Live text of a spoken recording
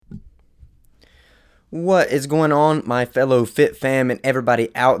What is going on, my fellow Fit fam and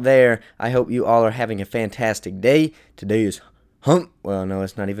everybody out there? I hope you all are having a fantastic day. Today is well, no,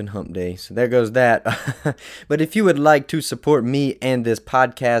 it's not even hump day, so there goes that. But if you would like to support me and this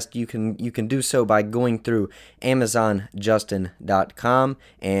podcast, you can do so by going through amazonjustin.com,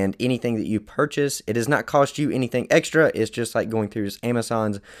 and anything that you purchase, it does not cost you anything extra. It's just like going through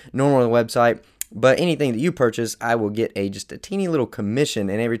Amazon's normal website. But anything that you purchase, I will get just a teeny little commission.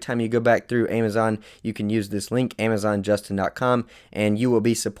 And every time you go back through Amazon, you can use this link, amazonjustin.com, and you will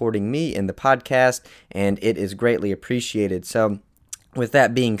be supporting me in the podcast, and it is greatly appreciated. So with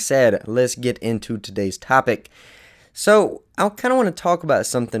that being said, let's get into today's topic. So I kind of want to talk about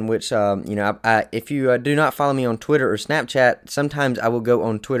something which, if you do not follow me on Twitter or Snapchat, sometimes I will go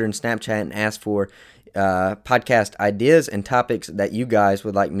on Twitter and Snapchat and ask for podcast ideas and topics that you guys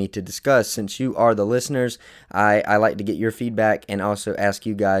would like me to discuss. Since you are the listeners, I like to get your feedback and also ask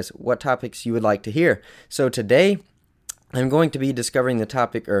you guys what topics you would like to hear. So today, I'm going to be discussing the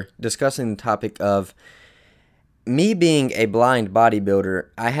topic of me being a blind bodybuilder.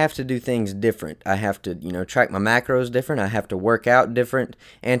 I have to do things different. I have to, track my macros different. I have to work out different.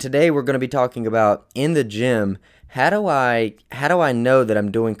 And today we're going to be talking about in the gym, how do I know that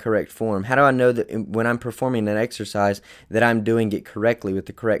I'm doing correct form? How do I know that when I'm performing an exercise that I'm doing it correctly with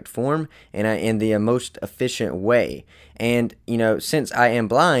the correct form and in the most efficient way? And, since I am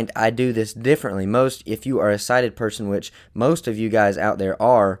blind, I do this differently. If you are a sighted person, which most of you guys out there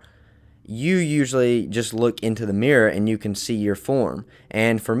are, you usually just look into the mirror and you can see your form.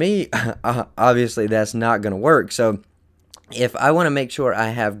 And for me, obviously that's not going to work. So if I want to make sure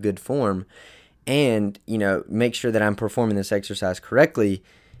I have good form and, make sure that I'm performing this exercise correctly,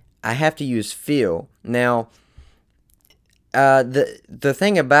 I have to use feel. Now, the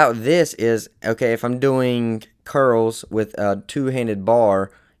thing about this is, okay, if I'm doing curls with a two-handed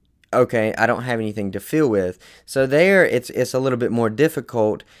bar, okay, I don't have anything to feel with. So there, it's a little bit more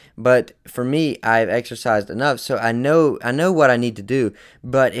difficult. But for me, I've exercised enough, so I know what I need to do.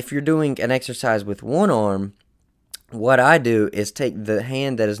 But if you're doing an exercise with one arm, what I do is take the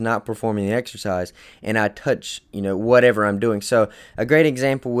hand that is not performing the exercise and I touch, whatever I'm doing. So a great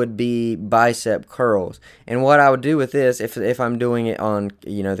example would be bicep curls. And what I would do with this, if I'm doing it on,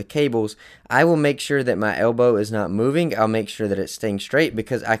 the cables, I will make sure that my elbow is not moving. I'll make sure that it's staying straight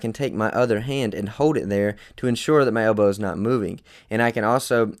because I can take my other hand and hold it there to ensure that my elbow is not moving. And I can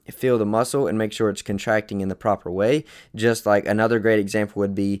also feel the muscle and make sure it's contracting in the proper way. Just like another great example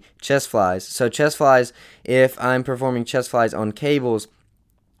would be chest flies. So chest flies, if I'm performing chest flies on cables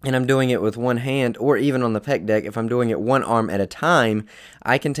and I'm doing it with one hand, or even on the pec deck, if I'm doing it one arm at a time,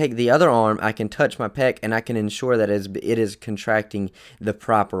 I can take the other arm, I can touch my pec, and I can ensure that it is contracting the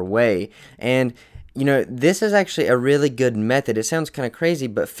proper way. And this is actually a really good method. It sounds kind of crazy,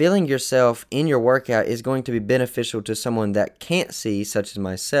 but feeling yourself in your workout is going to be beneficial to someone that can't see, such as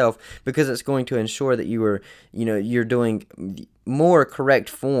myself, because it's going to ensure that you're doing more correct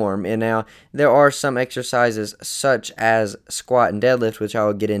form. And now there are some exercises such as squat and deadlift, which I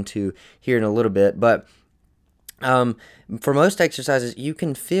will get into here in a little bit, but for most exercises, you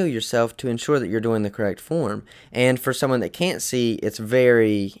can feel yourself to ensure that you're doing the correct form. And for someone that can't see, it's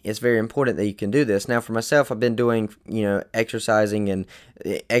very important that you can do this. Now, for myself, I've been doing, exercising in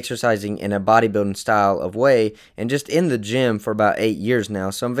a bodybuilding style of way, and just in the gym for about 8 years now.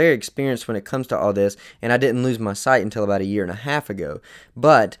 So I'm very experienced when it comes to all this, and I didn't lose my sight until about 1.5 years ago.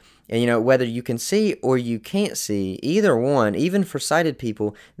 But whether you can see or you can't see, either one, even for sighted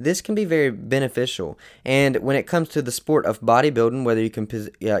people, this can be very beneficial. And when it comes to the sport of bodybuilding, whether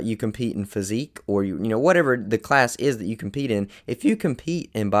you compete in physique or whatever the class is that you compete in, if you compete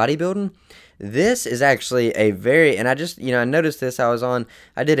in bodybuilding, this is actually and I just I noticed this. I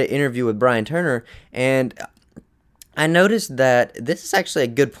did an interview with Brian Turner, and I noticed that this is actually a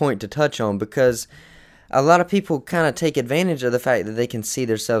good point to touch on because a lot of people kind of take advantage of the fact that they can see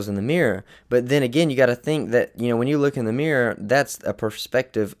themselves in the mirror. But then again, you got to think that, when you look in the mirror, that's a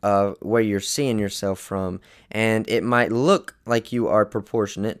perspective of where you're seeing yourself from. And it might look like you are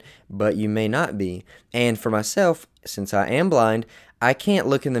proportionate, but you may not be. And for myself, since I am blind, I can't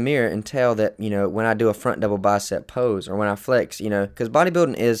look in the mirror and tell that, when I do a front double bicep pose or when I flex, because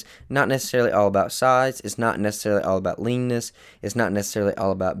bodybuilding is not necessarily all about size. It's not necessarily all about leanness. It's not necessarily all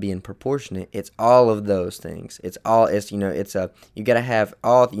about being proportionate. It's all of those things. You got to have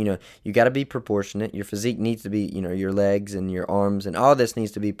all, you got to be proportionate. Your physique needs to be, your legs and your arms and all this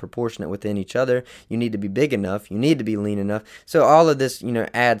needs to be proportionate within each other. You need to be big enough. You need to be lean enough. So all of this,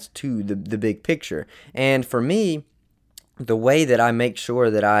 adds to the big picture. And for me, the way that I make sure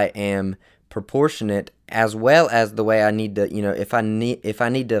that I am proportionate, as well as the way I need to, if I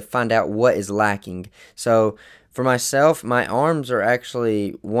need to find out what is lacking. So for myself, my arms are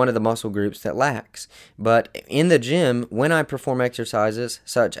actually one of the muscle groups that lacks. But in the gym, when I perform exercises,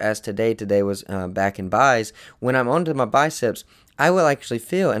 such as today was back and buys, when I'm onto my biceps, I will actually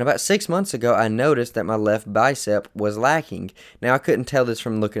feel. And about 6 months ago, I noticed that my left bicep was lacking. Now, I couldn't tell this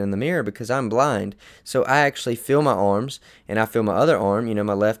from looking in the mirror because I'm blind. So I actually feel my arms, and I feel my other arm,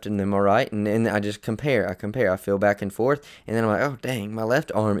 my left and then my right, and then I just compare. I feel back and forth, and then I'm like, oh, dang, my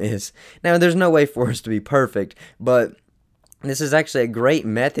left arm is. Now, there's no way for us to be perfect, but this is actually a great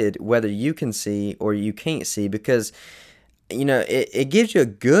method whether you can see or you can't see, because it gives you a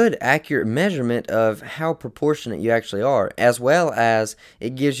good, accurate measurement of how proportionate you actually are, as well as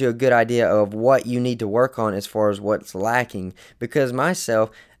it gives you a good idea of what you need to work on as far as what's lacking. Because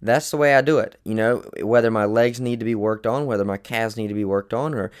myself, that's the way I do it. Whether my legs need to be worked on, whether my calves need to be worked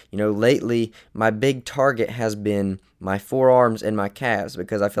on, or, lately my big target has been my forearms and my calves,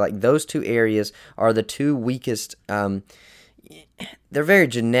 because I feel like those two areas are the two weakest. They're very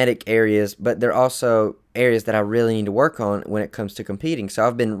genetic areas, but they're also areas that I really need to work on when it comes to competing. So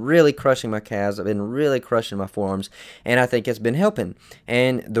I've been really crushing my calves. I've been really crushing my forearms, and I think it's been helping.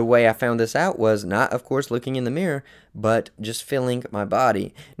 And the way I found this out was not, of course, looking in the mirror, but just feeling my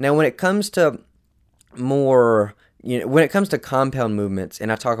body. Now, when it comes to when it comes to compound movements, and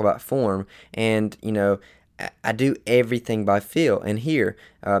I talk about form, and, I do everything by feel and hear,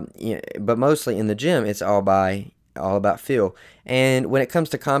 but mostly in the gym, it's all about feel. And when it comes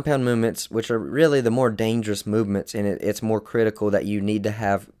to compound movements, which are really the more dangerous movements, and it's more critical that you need to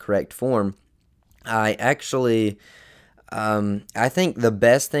have correct form, I actually, I think the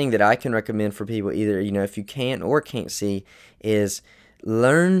best thing that I can recommend for people, either, if you can or can't see, is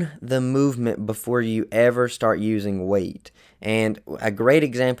learn the movement before you ever start using weight. And a great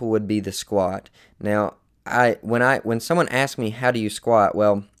example would be the squat. Now, when someone asks me, how do you squat?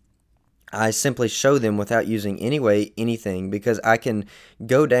 Well, I simply show them without using any weight, anything, because I can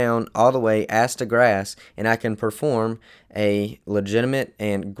go down all the way ass to grass, and I can perform a legitimate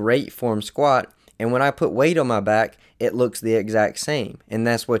and great form squat. And when I put weight on my back, it looks the exact same. And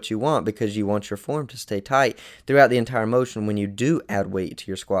that's what you want, because you want your form to stay tight throughout the entire motion when you do add weight to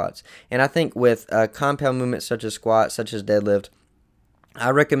your squats. And I think with compound movements such as squat, such as deadlift, I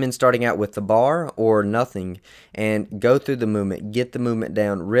recommend starting out with the bar or nothing and go through the movement, get the movement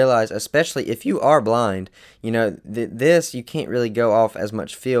down, realize, especially if you are blind, this, you can't really go off as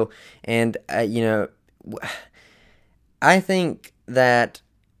much feel. And, I think that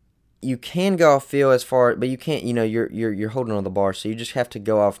you can go off feel as far, but you can't, you're holding on the bar, so you just have to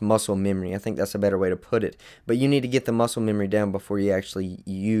go off muscle memory. I think that's a better way to put it. But you need to get the muscle memory down before you actually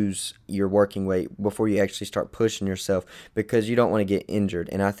use your working weight, before you actually start pushing yourself, because you don't want to get injured.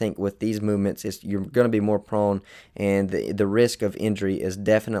 And I think with these movements, you're going to be more prone, and the risk of injury is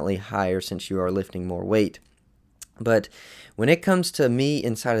definitely higher since you are lifting more weight. But when it comes to me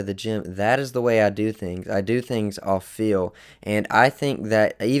inside of the gym, that is the way I do things. I do things off feel. And I think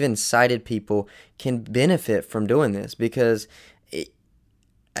that even sighted people can benefit from doing this, because,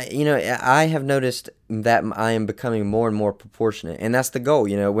 I have noticed that I am becoming more and more proportionate. And that's the goal.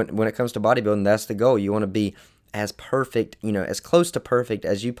 When it comes to bodybuilding, that's the goal. You want to be as perfect, as close to perfect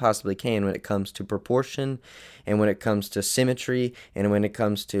as you possibly can when it comes to proportion, and when it comes to symmetry, and when it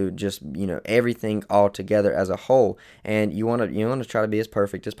comes to just, everything all together as a whole. And you want to try to be as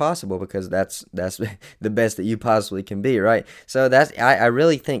perfect as possible, because that's the best that you possibly can be, right? So I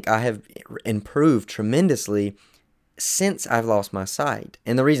really think I have improved tremendously since I've lost my sight.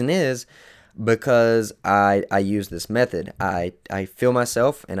 And the reason is because I use this method. I feel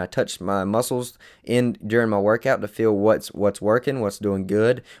myself, and I touch my muscles during my workout to feel what's working, what's doing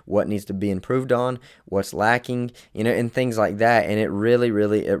good, what needs to be improved on, what's lacking, and things like that. And it really,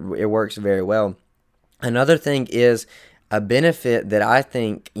 it works very well. Another thing is a benefit that I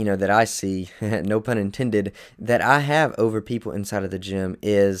think, that I see, no pun intended, that I have over people inside of the gym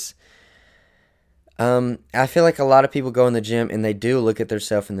is, I feel like a lot of people go in the gym and they do look at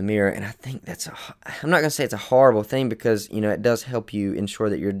themselves in the mirror, and I think I'm not going to say it's a horrible thing, because, it does help you ensure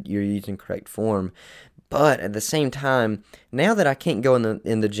that you're using correct form. But at the same time, now that I can't go in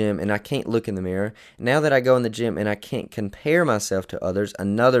the gym and I can't look in the mirror, now that I go in the gym and I can't compare myself to others,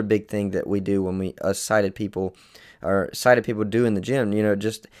 another big thing that we do when sighted people do in the gym,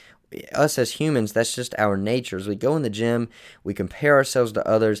 just us as humans, that's just our natures. We go in the gym, we compare ourselves to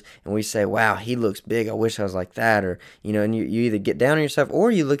others, and we say, wow, he looks big, I wish I was like that. Or, and you either get down on yourself,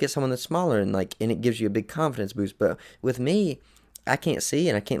 or you look at someone that's smaller, and it gives you a big confidence boost. But with me, I can't see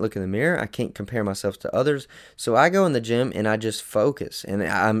and I can't look in the mirror. I can't compare myself to others. So I go in the gym and I just focus, and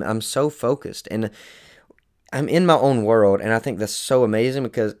I'm so focused, and I'm in my own world, and I think that's so amazing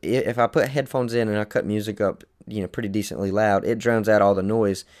because if I put headphones in and I cut music up, pretty decently loud, it drowns out all the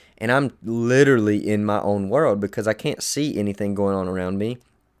noise, and I'm literally in my own world because I can't see anything going on around me.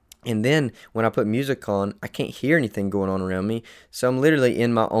 And then when I put music on, I can't hear anything going on around me. So I'm literally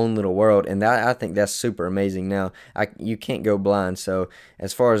in my own little world, and I think that's super amazing. Now, you can't go blind. So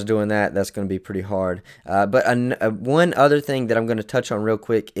as far as doing that, that's going to be pretty hard. But one other thing that I'm going to touch on real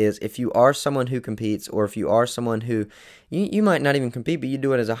quick is if you are someone who competes, or if you are someone who you might not even compete, but you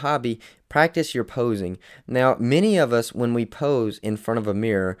do it as a hobby, practice your posing. Now, many of us, when we pose in front of a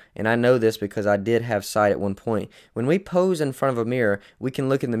mirror, and I know this because I did have sight at one point, when we pose in front of a mirror, we can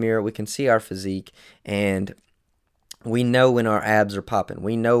look in the mirror, we can see our physique, and we know when our abs are popping.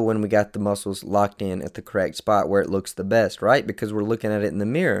 We know when we got the muscles locked in at the correct spot where it looks the best, right? Because we're looking at it in the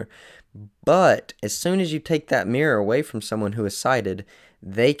mirror. But as soon as you take that mirror away from someone who is sighted,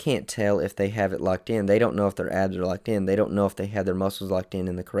 they can't tell if they have it locked in. They don't know if their abs are locked in. They don't know if they have their muscles locked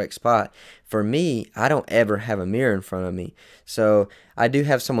in the correct spot. For me, I don't ever have a mirror in front of me. So I do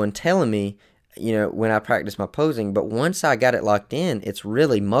have someone telling me, when I practice my posing, but once I got it locked in, it's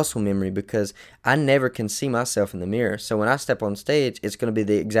really muscle memory because I never can see myself in the mirror. So when I step on stage, it's going to be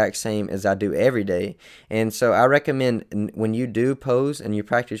the exact same as I do every day. And so I recommend when you do pose and you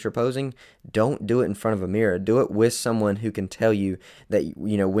practice your posing, don't do it in front of a mirror. Do it with someone who can tell you that,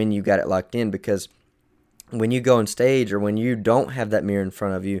 when you got it locked in, because when you go on stage or when you don't have that mirror in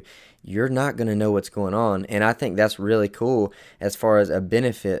front of you, you're not going to know what's going on. And I think that's really cool as far as a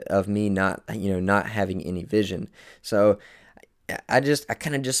benefit of me not having any vision. So I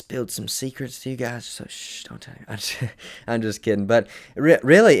kind of just spilled some secrets to you guys, so shh, don't tell you. I'm just kidding. But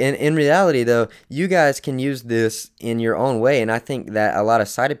really, in reality, though, you guys can use this in your own way, and I think that a lot of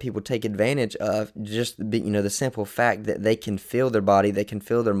sighted people take advantage of just the simple fact that they can feel their body, they can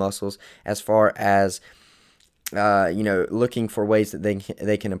feel their muscles, as far as looking for ways that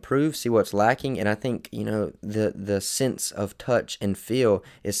they can improve, see what's lacking, and I think the sense of touch and feel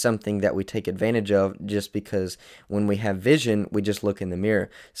is something that we take advantage of just because when we have vision, we just look in the mirror.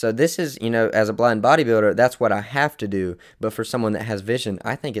 So this is, as a blind bodybuilder, that's what I have to do. But for someone that has vision,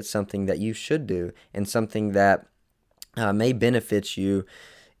 I think it's something that you should do and something that may benefit you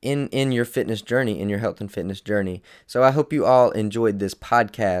in your fitness journey, in your health and fitness journey. So I hope you all enjoyed this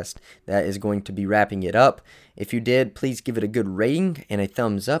podcast that is going to be wrapping it up. If you did, please give it a good rating and a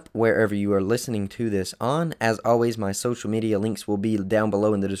thumbs up wherever you are listening to this on. As always, my social media links will be down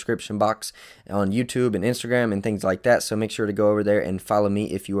below in the description box on YouTube and Instagram and things like that. So make sure to go over there and follow me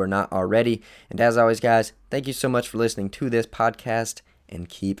if you are not already. And as always, guys, thank you so much for listening to this podcast, and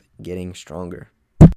keep getting stronger.